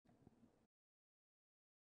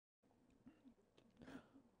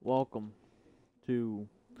Welcome to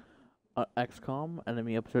XCOM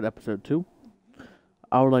Enemy Episode 2.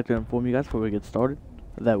 I would like to inform you guys before we get started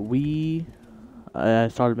that I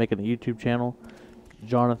started making a YouTube channel,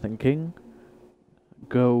 Jonathan King.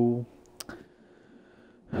 Go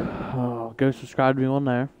subscribe to me on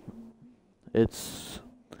there. It's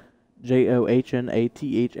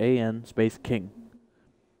JOHNATHAN space King.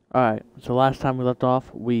 Alright, so last time we left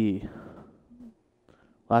off, we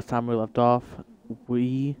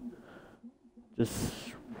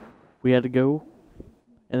had to go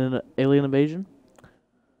in an alien invasion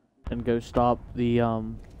and go stop the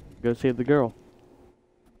go save the girl.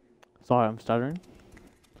 Sorry, I'm stuttering.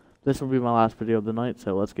 This will be my last video of the night,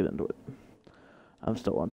 so let's get into it. I'm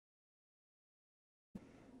still on.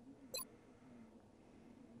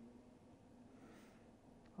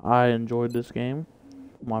 I enjoyed this game.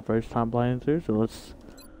 My first time playing through, so let's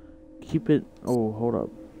keep it. Oh, hold up.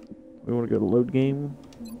 We want to go to load game.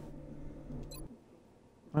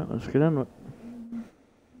 Alright, let's get into it.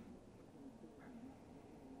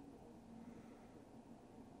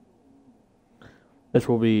 This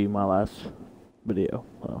will be my last video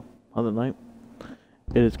of the night.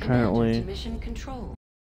 It is currently... Commander to mission control.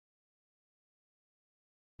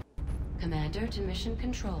 Commander to mission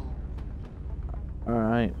control.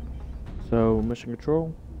 Alright. So, mission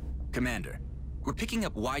control. Commander, we're picking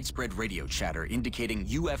up widespread radio chatter indicating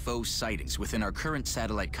UFO sightings within our current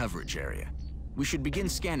satellite coverage area. We should begin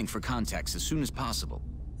scanning for contacts as soon as possible.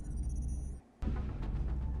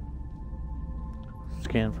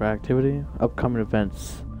 Scan for activity. Upcoming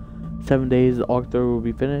events. 7 days, the Ark will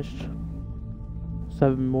be finished.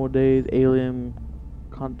 7 more days, alien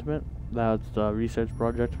continent. That's the research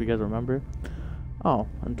project, if you guys remember. Oh,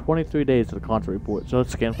 and 23 days to the content report. So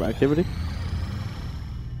let's scan for activity.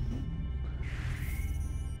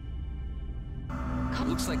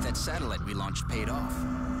 Looks like that satellite we launched paid off.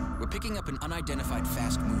 We're picking up an unidentified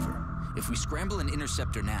fast mover. If we scramble an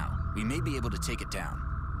interceptor now, we may be able to take it down.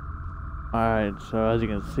 Alright, so as you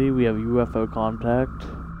can see, we have UFO contact.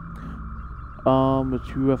 It's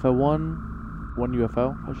UFO 1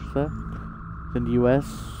 UFO, I should say. It's in the US,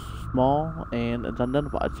 small, and it's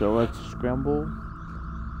unidentified. So let's scramble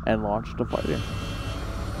and launch the fighter.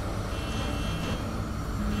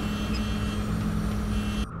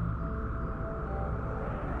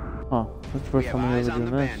 Huh, that's the first time I've ever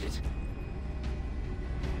done this.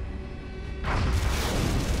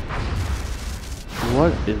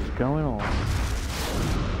 What is going on?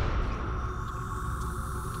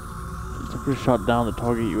 Interpreter shot down the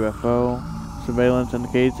target UFO. Surveillance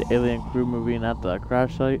indicates the alien crew moving at the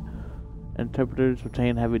crash site. Interpreters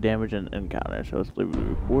obtain heavy damage in encounter. So let's leave the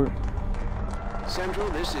report. Central,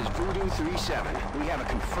 this is Voodoo 37. We have a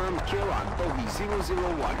confirmed kill on Bogey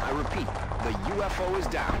 001. I repeat, the UFO is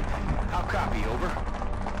down. I'll copy, over.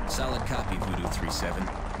 Solid copy, Voodoo 37.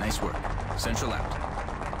 Nice work. Central out.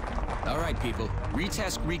 Alright, people.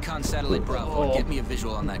 Retask Recon Satellite Bravo and get me a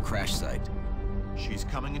visual on that crash site. She's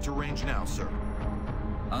coming into range now, sir.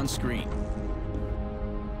 On screen.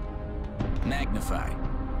 Magnify.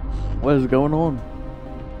 What is going on?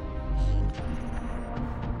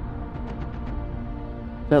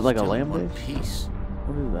 Is that like a Still in land one base? piece.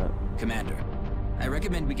 What is that? Commander, I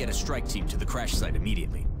recommend we get a strike team to the crash site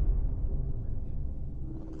immediately.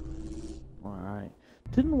 Alright.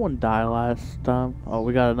 Didn't one die last time? Oh,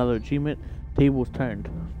 we got another achievement. Tables turned.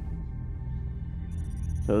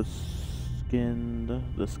 So, skinned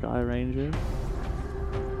the Sky Ranger.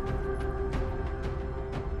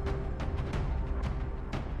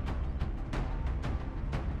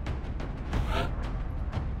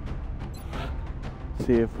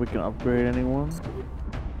 See if we can upgrade anyone.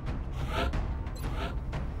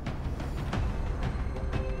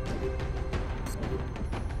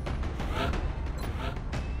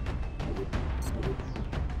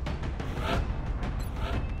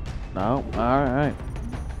 No, alright.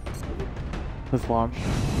 Let's launch the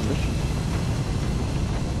mission.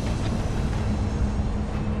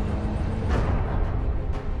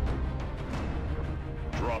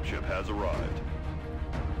 Dropship has arrived.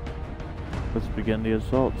 Let's begin the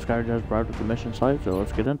assault. Skyranger has arrived at the mission site, so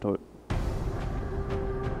let's get into it.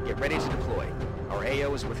 Get ready to deploy. Our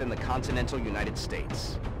AO is within the continental United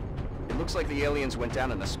States. It looks like the aliens went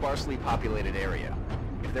down in a sparsely populated area.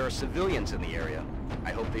 If there are civilians in the area,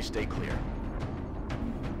 I hope they stay clear.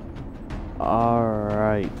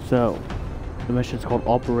 Alright, so the mission is called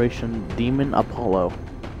Operation Demon Apollo.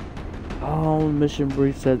 Mission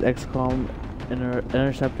brief says XCOM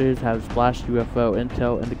interceptors have splashed UFO.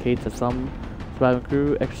 Intel indicates that some surviving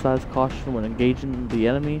crew exercise caution when engaging the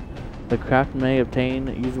enemy. The craft may obtain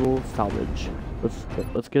usable salvage.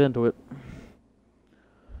 Let's get into it.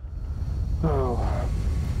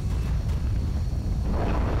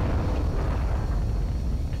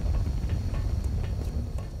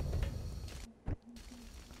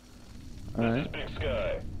 This is Big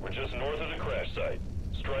Sky. We're just north of the crash site.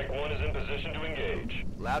 Strike 1 is in position to engage.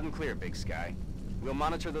 Loud and clear, Big Sky. We'll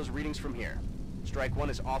monitor those readings from here. Strike 1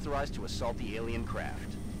 is authorized to assault the alien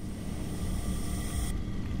craft.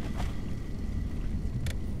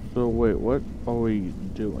 So wait, what are we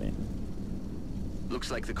doing? Looks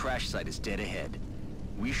like the crash site is dead ahead.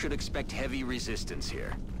 We should expect heavy resistance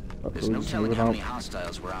here. There's no Who's telling moving how up? many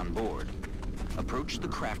hostiles were on board. Approach the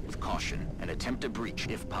craft with caution and attempt a breach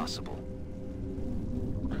if possible.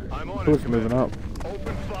 I'm on Who's it, moving up?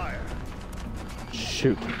 Open fire.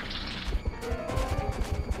 Shoot.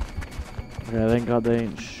 Okay, thank God they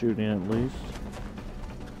ain't shooting at least.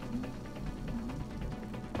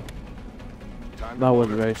 Time to That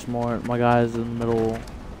wasn't move. very smart. My guy's in the middle.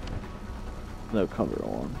 No cover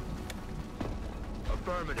on.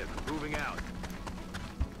 Affirmative. Moving out.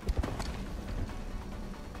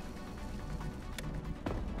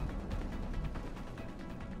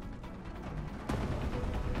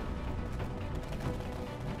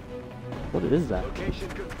 What is that? Location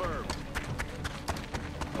confirmed.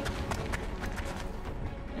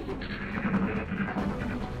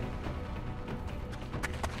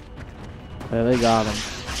 Yeah, they got him.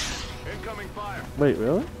 Incoming fire. Wait,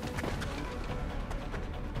 really?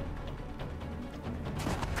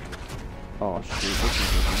 Oh shoot, this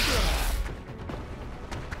is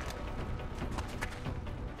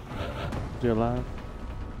Is he alive?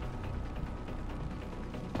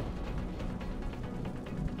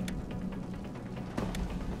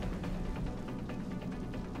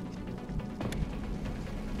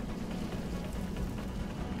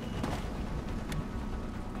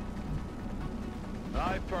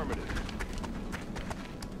 Affirmative.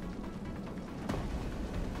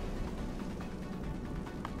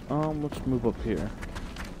 Let's move up here.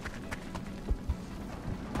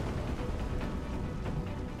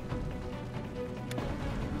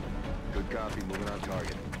 Good copy. Moving on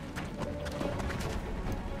target.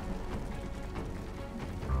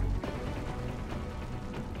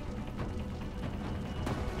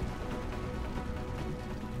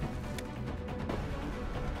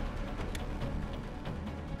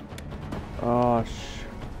 Oh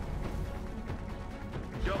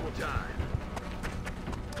Double time.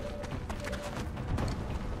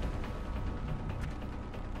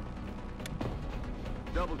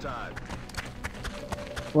 Double time.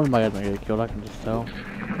 One of my guys might get killed, I can just tell.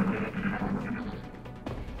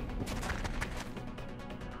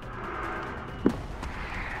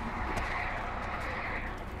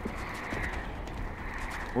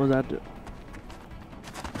 What does that do?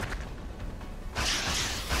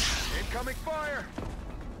 Incoming fire.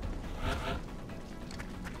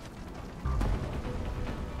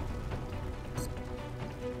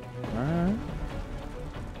 Alright.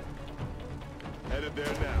 Headed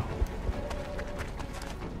there now.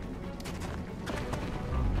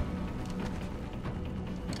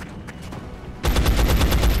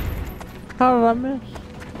 How did I miss?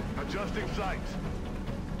 Adjusting sights.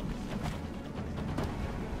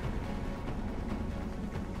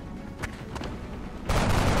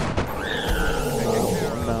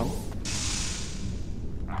 I'm down.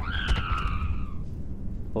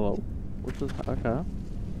 Hello? What's this? Okay.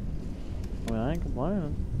 I mean, I ain't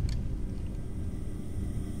complaining.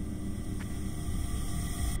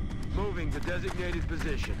 Moving to designated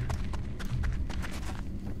position.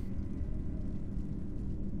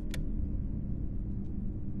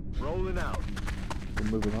 Rolling out. We're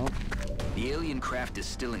moving up. The alien craft is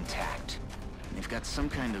still intact. They've got some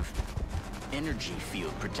kind of energy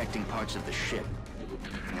field protecting parts of the ship.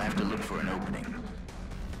 We'll have to look for an opening.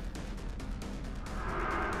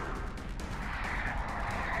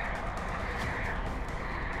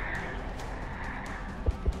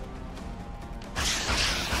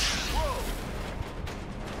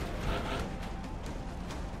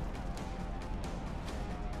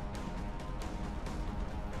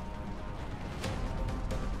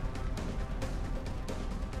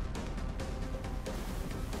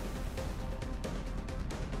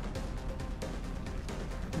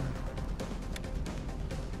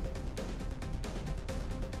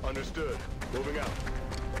 Understood. Moving out.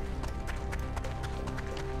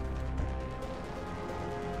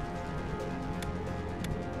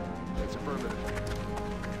 That's affirmative.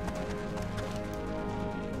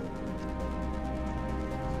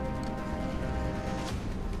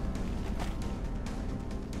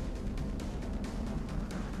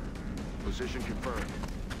 Position confirmed.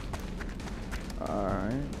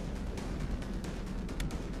 Alright.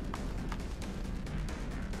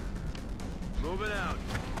 Moving out.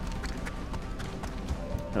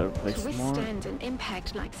 Gotta place To more. withstand an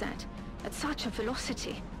impact like that, at such a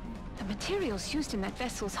velocity, The materials used in that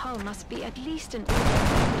vessel's hull must be at least an order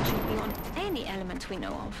of magnitude beyond any element we know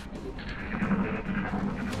of.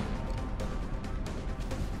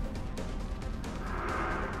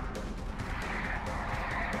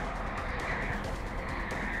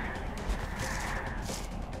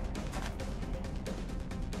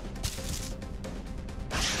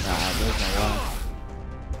 There's no way.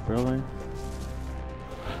 Really?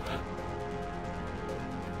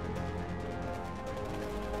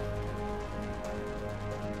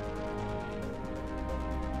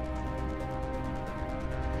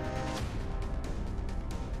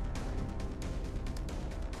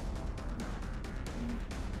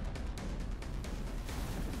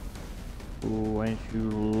 Ooh, ain't you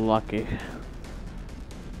lucky.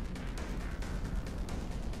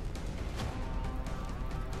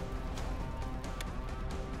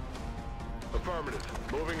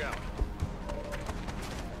 Affirmative. Moving out.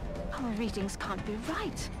 Our readings can't be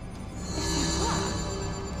right. If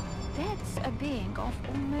they were, that's a being of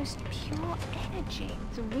almost pure energy.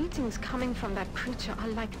 The readings coming from that creature are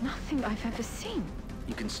like nothing I've ever seen.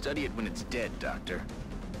 You can study it when it's dead, Doctor.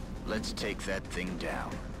 Let's take that thing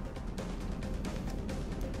down.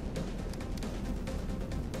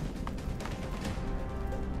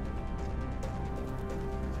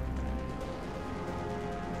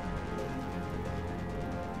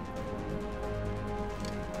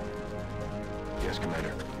 Yes,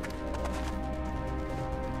 Commander.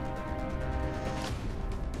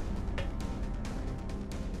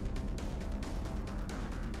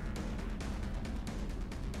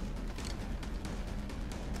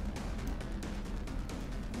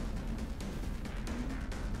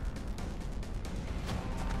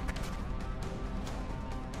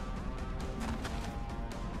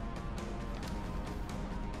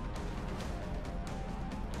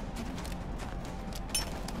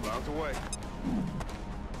 Clouds away.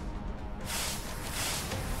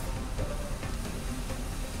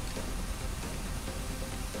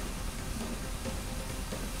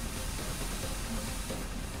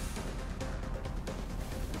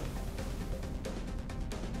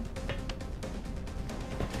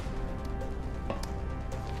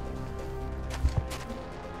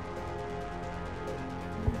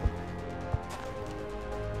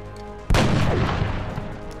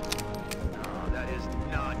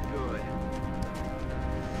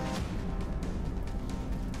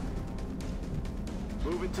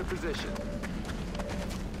 Move into position.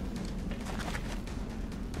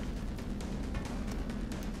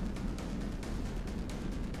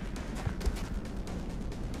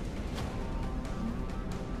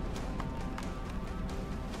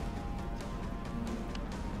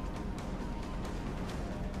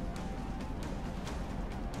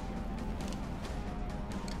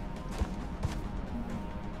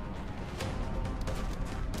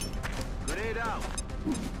 Grenade out.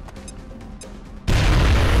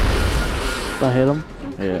 I hit him?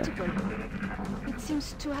 Incredible. It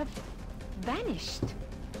seems to have vanished.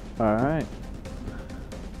 Yeah. Alright.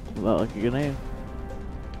 Not like a grenade.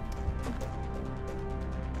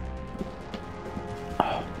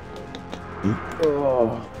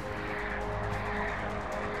 Oh.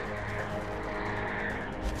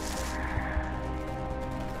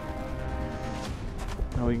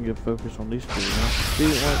 Now we can get focused on these two. You know? See,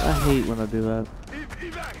 like, I hate when I do that.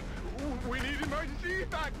 Evac! We need emergency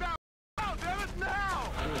evac now! Now, damn it,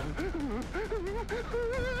 now!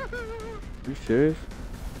 You serious?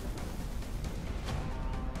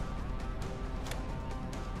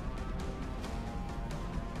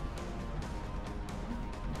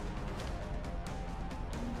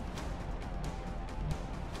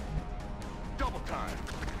 Double time!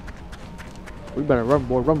 We better run,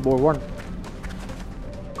 boy, run.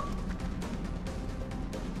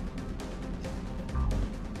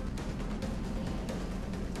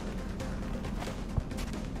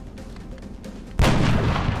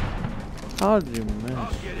 How did you miss?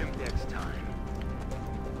 I'll get him next time.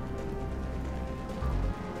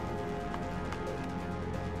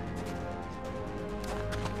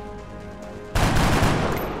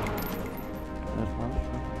 That's fine.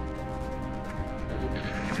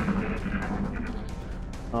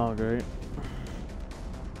 Oh, great.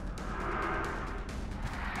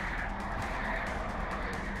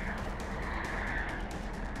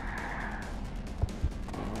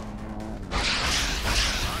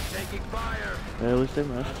 I'm taking fire. Yeah, at least they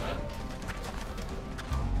missed.